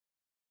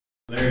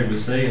Larry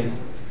was saying,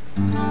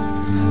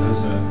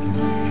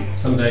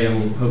 someday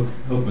I'm gonna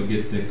hope I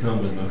get to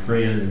come with my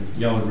friend, and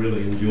y'all would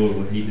really enjoy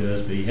what he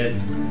does. But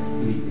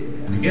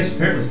I guess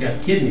apparently he's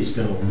got kidney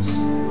stones,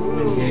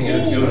 and he ain't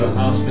got to go to the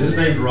hospital. His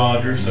name's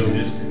Roger, so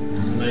just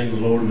in the name of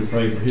the Lord, we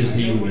pray for his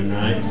healing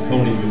tonight.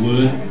 Told him we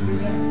would,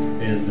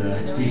 and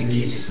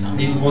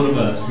he's one of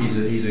us. He's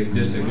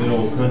just a good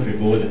old country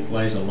boy that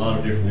plays a lot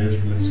of different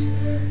instruments,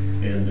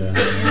 and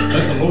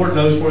but the Lord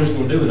knows what He's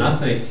going to do, and I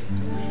thank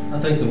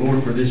the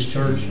Lord for this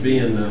church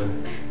being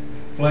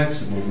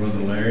flexible, Brother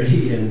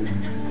Larry, and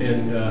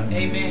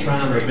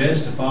trying our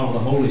best to follow the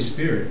Holy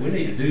Spirit. We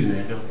need to do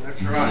that, don't we?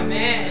 That's right.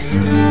 Amen.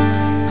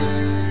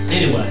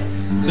 Anyway,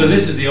 so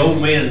this is the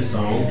Old Man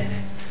song,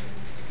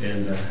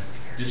 and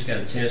just got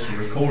a chance to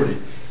record it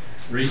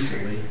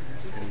recently.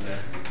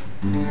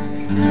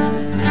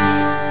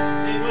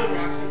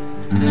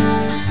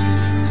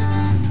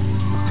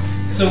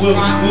 So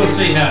we'll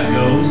see how it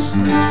goes,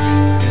 and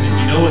if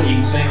you know it, you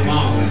can sing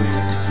along with me.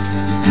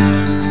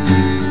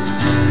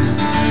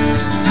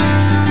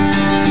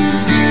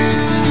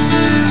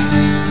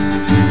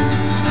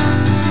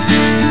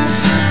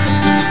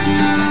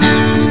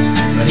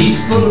 He's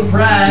full of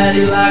pride,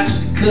 he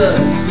likes to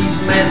cuss. He's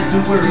mad at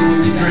the world when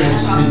he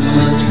drinks too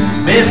much.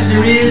 Best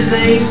there is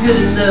ain't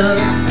good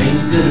enough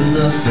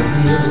for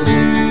him.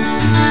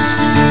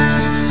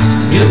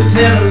 He'll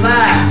tell a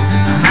lie,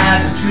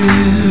 hide the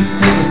truth,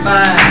 pick a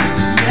fight,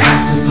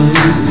 act a fool,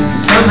 and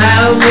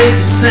somehow make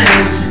it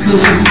sound so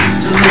cool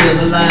to live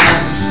a life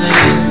of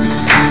sin.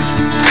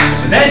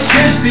 But that's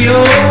just the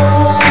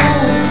old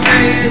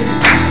man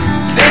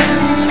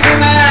messing with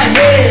my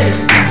head.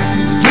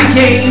 He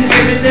can't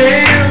get me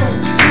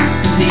down,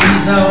 'cause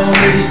he's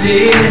already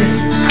dead.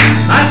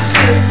 My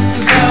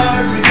sins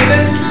are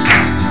forgiven,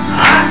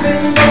 I've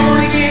been born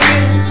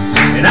again,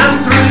 and I'm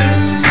through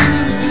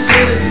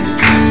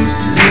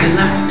living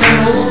like that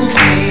old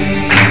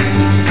man.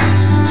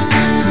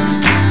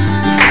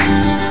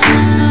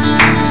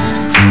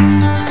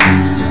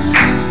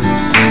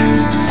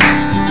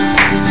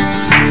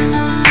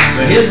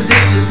 But he'll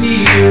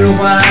disappear a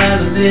while,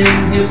 and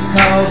then he'll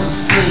cause a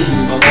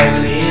scene by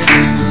walking in,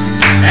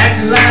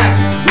 acting like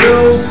we're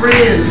old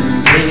friends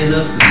and bringing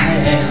up the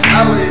past.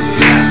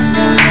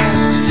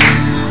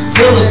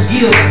 Full of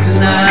guilt,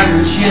 denial,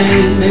 and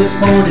shame, he'll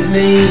point at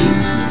me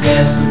and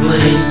cast the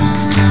blame,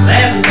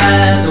 laughing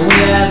by the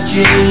way I've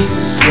changed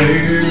and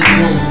swear it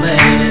won't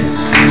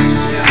last.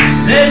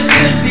 That's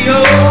just the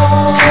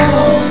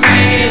old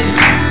man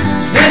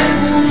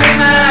messing with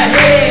my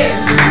head.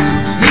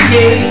 He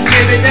can't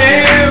get me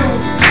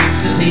down,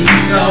 'cause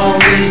he's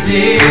already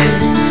dead.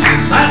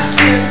 My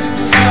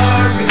sins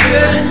are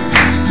forgiven,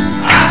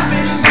 I've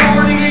been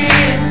born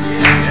again,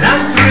 and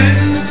I'm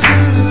through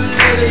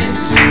living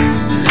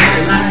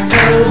like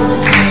that old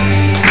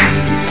man.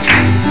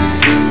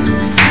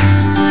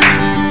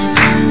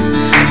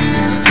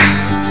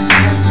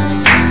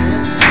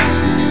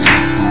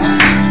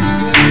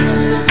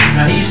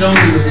 Now he's on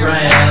the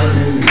prowl and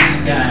in the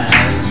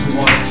skies, so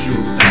watch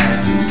your back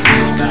and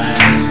keep eyes.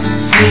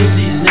 Seems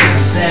he's never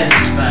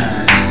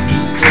satisfied,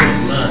 he's full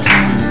of lust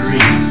and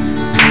greed.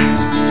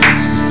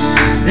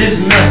 There's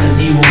nothing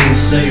he won't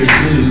say or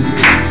do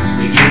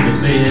to get the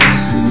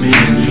best of me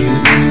and you.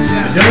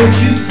 But don't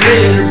you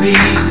fret or be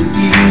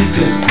confused,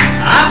 'cause